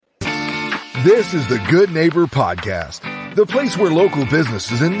This is the Good Neighbor Podcast, the place where local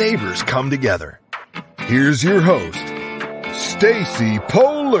businesses and neighbors come together. Here's your host, Stacy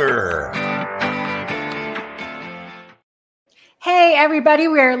Poehler. Hey, everybody.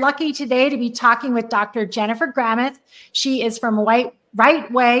 We're lucky today to be talking with Dr. Jennifer Gramith. She is from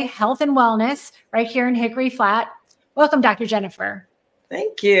Right Way Health and Wellness right here in Hickory Flat. Welcome, Dr. Jennifer.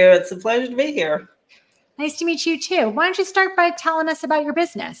 Thank you. It's a pleasure to be here. Nice to meet you, too. Why don't you start by telling us about your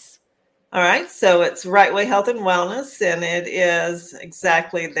business? All right. So it's Right Way Health and Wellness, and it is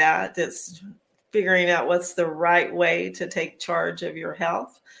exactly that. It's figuring out what's the right way to take charge of your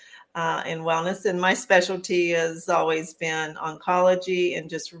health and wellness. And my specialty has always been oncology and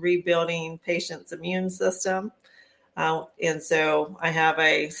just rebuilding patients' immune system. And so I have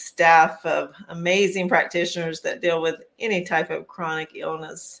a staff of amazing practitioners that deal with any type of chronic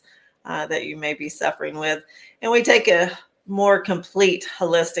illness that you may be suffering with. And we take a more complete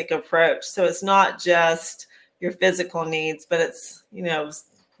holistic approach. So it's not just your physical needs, but it's,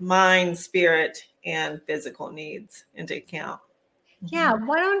 mind, spirit, and physical needs into account. Yeah.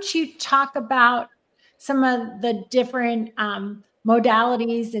 Why don't you talk about some of the different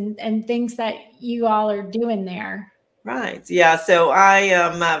modalities and things that you all are doing there? Right. Yeah. So I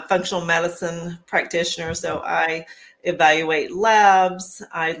am a functional medicine practitioner. So I evaluate labs.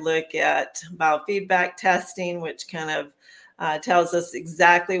 I look at biofeedback testing, which kind of tells us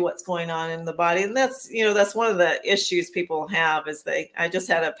exactly what's going on in the body. And that's one of the issues people have is I just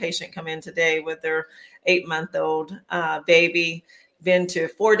had a patient come in today with their 8-month-old baby, been to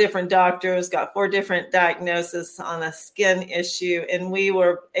 4 different doctors, got 4 different diagnoses on a skin issue. And we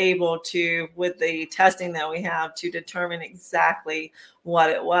were able to, with the testing that we have, to determine exactly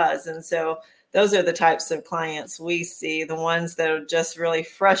what it was. And so those are the types of clients we see, the ones that are just really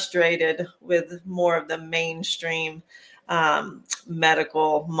frustrated with more of the mainstream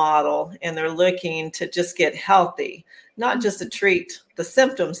medical model, and they're looking to just get healthy, not just to treat the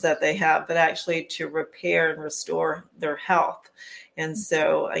symptoms that they have, but actually to repair and restore their health. And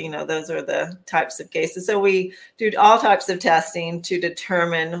so, those are the types of cases. So we do all types of testing to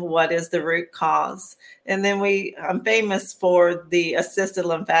determine what is the root cause. And then I'm famous for the assisted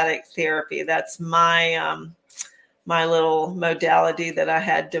lymphatic therapy. That's my little modality that I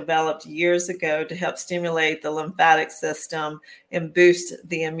had developed years ago to help stimulate the lymphatic system and boost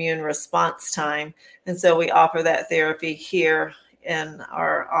the immune response time. And so we offer that therapy here in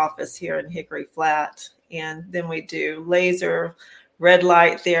our office here in Hickory Flat. And then we do laser, red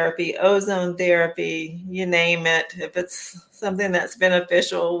light therapy, ozone therapy, you name it. If it's something that's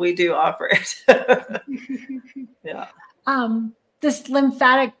beneficial, we do offer it. Yeah. This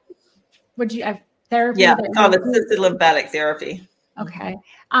lymphatic, therapy? Yeah, it's called assisted lymphatic therapy. Okay.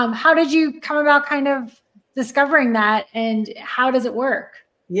 How did you come about kind of discovering that, and how does it work?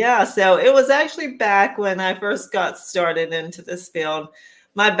 Yeah, so it was actually back when I first got started into this field.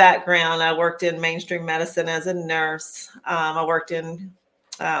 My background, I worked in mainstream medicine as a nurse. I worked in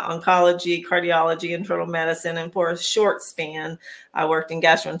oncology, cardiology, internal medicine, and for a short span, I worked in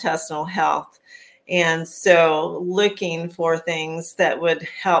gastrointestinal health. And so looking for things that would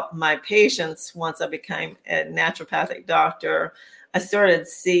help my patients once I became a naturopathic doctor, I started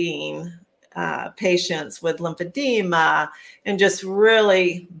seeing patients with lymphedema and just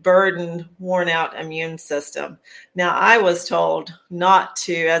really burdened, worn out immune system. Now, I was told not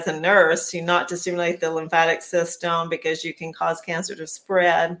to, as a nurse, not to stimulate the lymphatic system because you can cause cancer to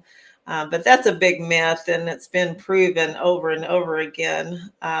spread. But that's a big myth, and it's been proven over and over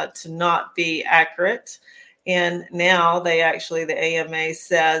again to not be accurate. And now the AMA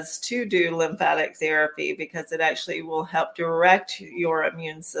says to do lymphatic therapy because it actually will help direct your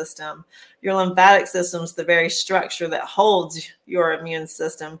immune system. Your lymphatic system is the very structure that holds your immune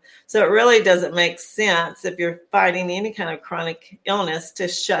system. So it really doesn't make sense if you're fighting any kind of chronic illness to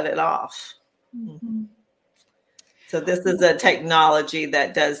shut it off. Mm-hmm. So this is a technology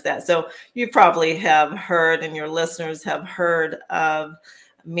that does that. So you probably have heard, and your listeners have heard of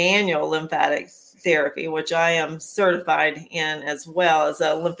manual lymphatic therapy, which I am certified in as well as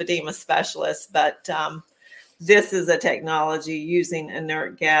a lymphedema specialist. But this is a technology using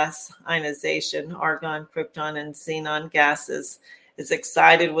inert gas ionization, argon, krypton, and xenon gases. It's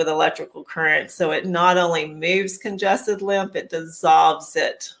excited with electrical current. So it not only moves congested lymph, it dissolves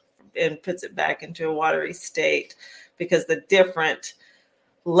it and puts it back into a watery state, because the different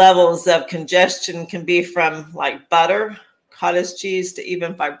levels of congestion can be from like butter, cottage cheese, to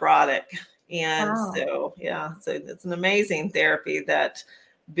even fibrotic. And wow. So it's an amazing therapy that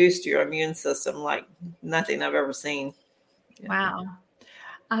boosts your immune system like nothing I've ever seen. Yeah. Wow.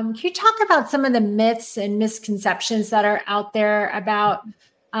 Can you talk about some of the myths and misconceptions that are out there about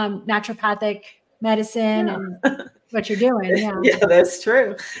naturopathic medicine and what you're doing. Yeah. Yeah, that's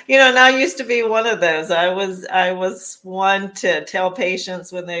true. And I used to be one of those. I was one to tell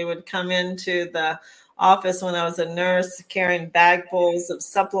patients when they would come into the office when I was a nurse, carrying bagfuls of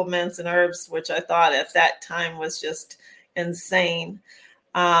supplements and herbs, which I thought at that time was just insane.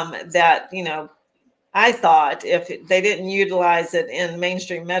 That, I thought if they didn't utilize it in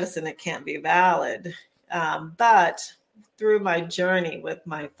mainstream medicine, it can't be valid. But through my journey with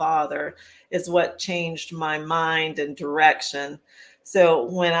my father is what changed my mind and direction. So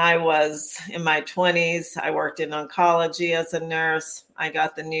when I was in my 20s, I worked in oncology as a nurse. I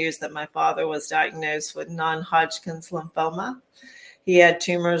got the news that my father was diagnosed with non-Hodgkin's lymphoma. He had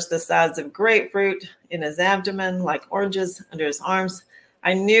tumors the size of grapefruit in his abdomen, like oranges under his arms.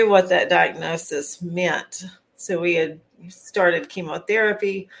 I knew what that diagnosis meant. So we had started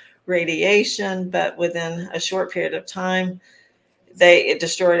chemotherapy, radiation, but within a short period of time, it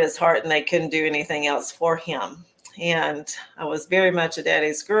destroyed his heart and they couldn't do anything else for him. And I was very much a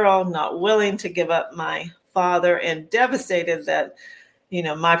daddy's girl, not willing to give up my father, and devastated that,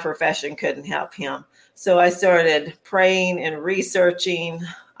 my profession couldn't help him. So I started praying and researching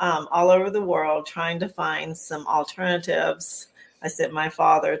all over the world, trying to find some alternatives. I sent my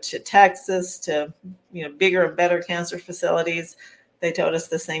father to Texas to, bigger and better cancer facilities. They told us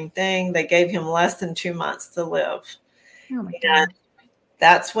the same thing. They gave him less than 2 months to live. Oh my God.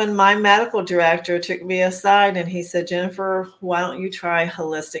 That's when my medical director took me aside and he said, Jennifer, why don't you try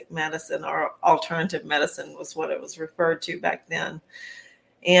holistic medicine, or alternative medicine was what it was referred to back then.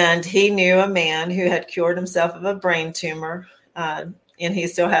 And he knew a man who had cured himself of a brain tumor. And he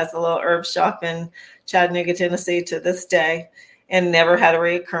still has a little herb shop in Chattanooga, Tennessee to this day, and never had a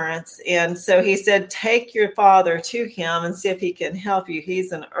reoccurrence. And so he said, take your father to him and see if he can help you.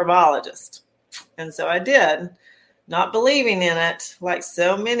 He's an herbologist. And so I did, not believing in it like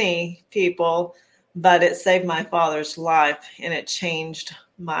so many people, but it saved my father's life and it changed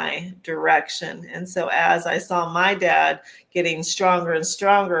my direction. And so as I saw my dad getting stronger and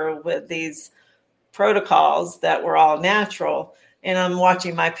stronger with these protocols that were all natural, and I'm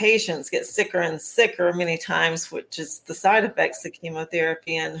watching my patients get sicker and sicker many times, which is the side effects of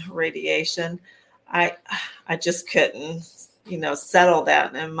chemotherapy and radiation, I just couldn't, settle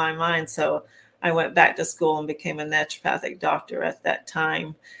that in my mind. So I went back to school and became a naturopathic doctor at that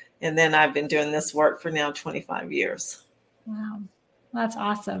time. And then I've been doing this work for now 25 years. Wow. That's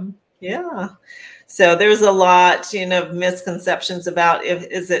awesome. Yeah. So there's a lot, misconceptions about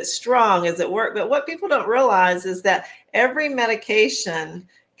is it strong? Is it work? But what people don't realize is that every medication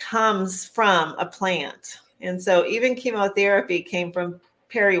comes from a plant. And so even chemotherapy came from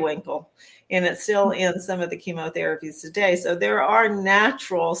periwinkle, and it's still in some of the chemotherapies today. So there are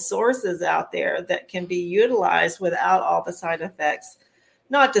natural sources out there that can be utilized without all the side effects.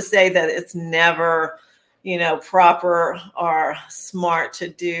 Not to say that it's never proper or smart to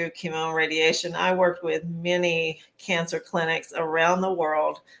do chemo and radiation. I worked with many cancer clinics around the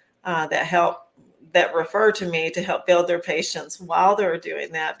world that refer to me to help build their patients while they're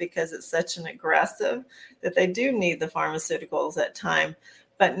doing that, because it's such an aggressive that they do need the pharmaceuticals at time,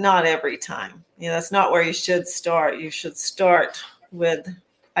 but not every time. That's not where you should start. You should start with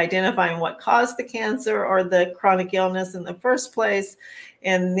identifying what caused the cancer or the chronic illness in the first place,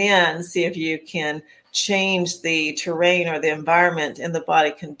 and then see if you can change the terrain or the environment in the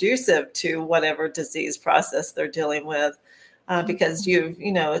body conducive to whatever disease process they're dealing with. Because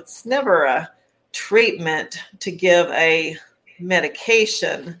it's never a treatment to give a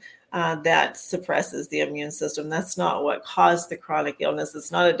medication that suppresses the immune system. That's not what caused the chronic illness.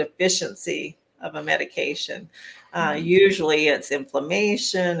 It's not a deficiency of a medication. Usually it's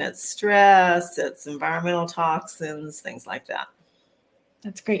inflammation, it's stress, it's environmental toxins, things like that.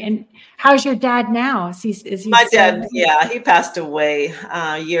 That's great. And how's your dad now? Is he My dad, yeah, he passed away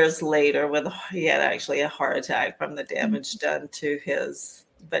years later he had actually a heart attack from the damage done to his,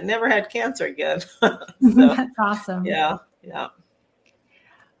 but never had cancer again. So, that's awesome. Yeah.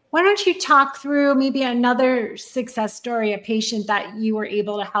 Why don't you talk through maybe another success story, a patient that you were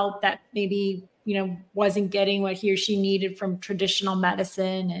able to help that maybe, wasn't getting what he or she needed from traditional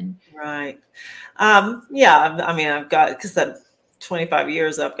medicine? And right. Yeah. I mean, I've got, because 25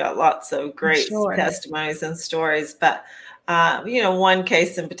 years, I've got lots of great testimonies and stories. But, one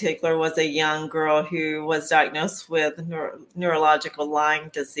case in particular was a young girl who was diagnosed with neurological Lyme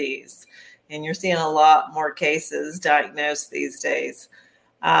disease. And you're seeing a lot more cases diagnosed these days.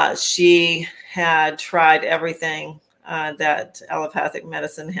 She had tried everything that allopathic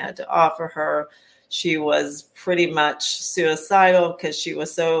medicine had to offer her. She was pretty much suicidal because she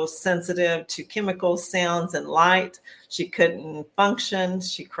was so sensitive to chemical sounds and light. She couldn't function.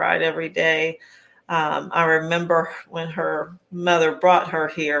 She cried every day. I remember when her mother brought her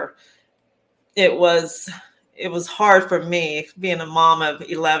here, it was hard for me, being a mom of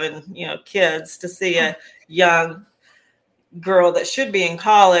 11, kids, to see a young girl that should be in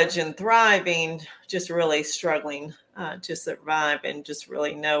college and thriving, just really struggling to survive and just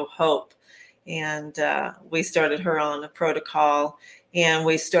really no hope. And we started her on a protocol, and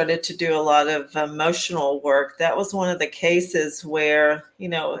we started to do a lot of emotional work. That was one of the cases where,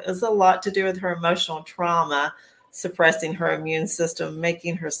 it was a lot to do with her emotional trauma, suppressing her immune system,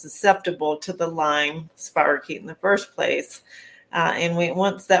 making her susceptible to the Lyme spirochete in the first place. And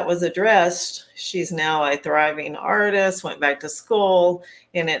once that was addressed, she's now a thriving artist, went back to school,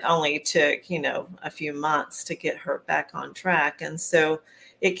 and it only took, a few months to get her back on track. And so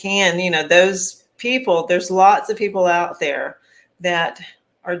it can, those people, there's lots of people out there that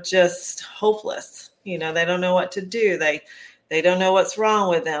are just hopeless. They don't know what to do. They don't know what's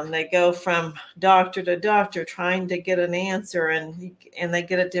wrong with them. They go from doctor to doctor trying to get an answer, and they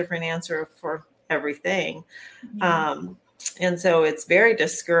get a different answer for everything. Mm-hmm. And so it's very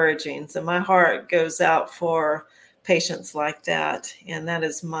discouraging. So my heart goes out for patients like that. And that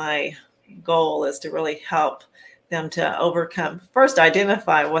is my goal, is to really help them to overcome, first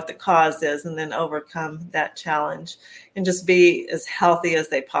identify what the cause is, and then overcome that challenge and just be as healthy as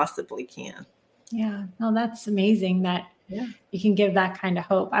they possibly can. Yeah, no, that's amazing that you can give that kind of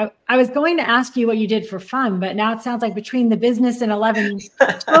hope. I was going to ask you what you did for fun, but now it sounds like between the business and 11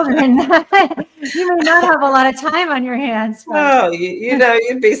 children, you may not have a lot of time on your hands. Oh,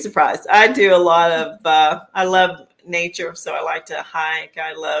 you'd be surprised. I do a lot of, I love nature, so I like to hike.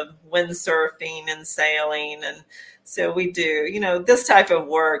 I love windsurfing and sailing. And so we do, this type of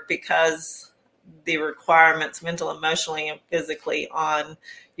work, because the requirements, mental, emotionally, and physically, on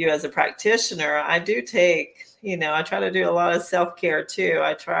you as a practitioner. I do take, I try to do a lot of self-care too.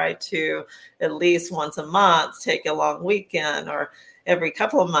 I try to at least once a month take a long weekend, or every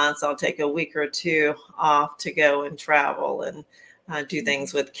couple of months I'll take a week or two off to go and travel and do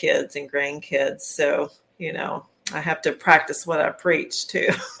things with kids and grandkids. So, I have to practice what I preach too.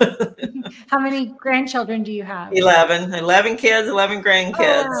 How many grandchildren do you have? 11 kids, 11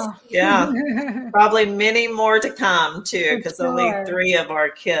 grandkids. Oh, wow. Yeah. Probably many more to come too, because only 3 of our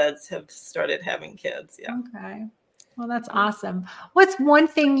kids have started having kids. Yeah. Okay. Well, that's awesome. What's one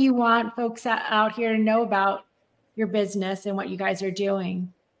thing you want folks out here to know about your business and what you guys are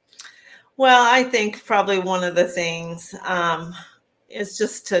doing? Well, I think probably one of the things, it's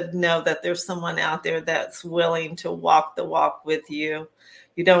just to know that there's someone out there that's willing to walk the walk with you.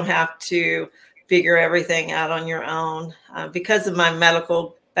 You don't have to figure everything out on your own. Because of my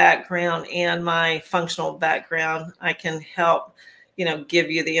medical background and my functional background, I can help, give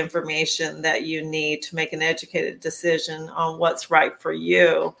you the information that you need to make an educated decision on what's right for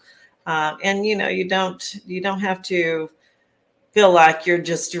you. And, you don't have to feel like you're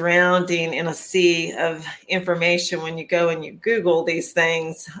just drowning in a sea of information when you go and you Google these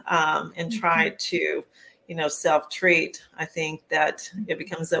things and try to, self-treat. I think that it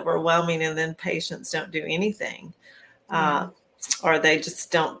becomes overwhelming, and then patients don't do anything or they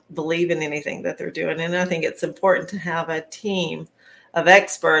just don't believe in anything that they're doing. And I think it's important to have a team of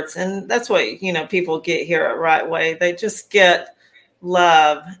experts. And that's what, people get here at Right Way. They just get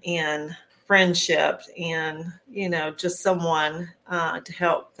love and friendship and, just someone to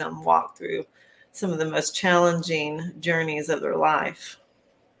help them walk through some of the most challenging journeys of their life.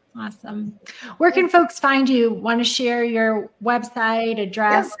 Awesome. Where can folks find you? Want to share your website,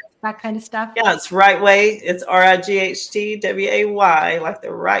 address, that kind of stuff? Yeah, it's Right Way. It's RIGHTWAY, like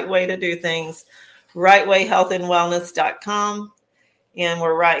the right way to do things. rightwayhealthandwellness.com. And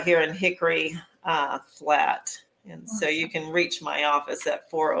we're right here in Hickory Flat. And so you can reach my office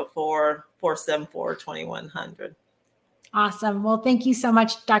at 404-474-2100. Awesome. Well, thank you so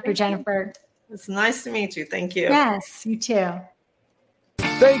much, Dr. Jennifer. It's nice to meet you. Thank you. Yes, you too.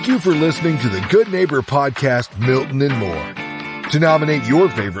 Thank you for listening to the Good Neighbor Podcast, Milton and More. To nominate your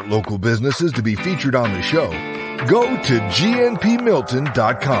favorite local businesses to be featured on the show, go to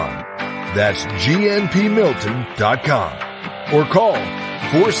gnpmilton.com. That's gnpmilton.com. Or call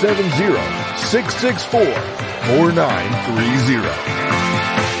 470-664-4930.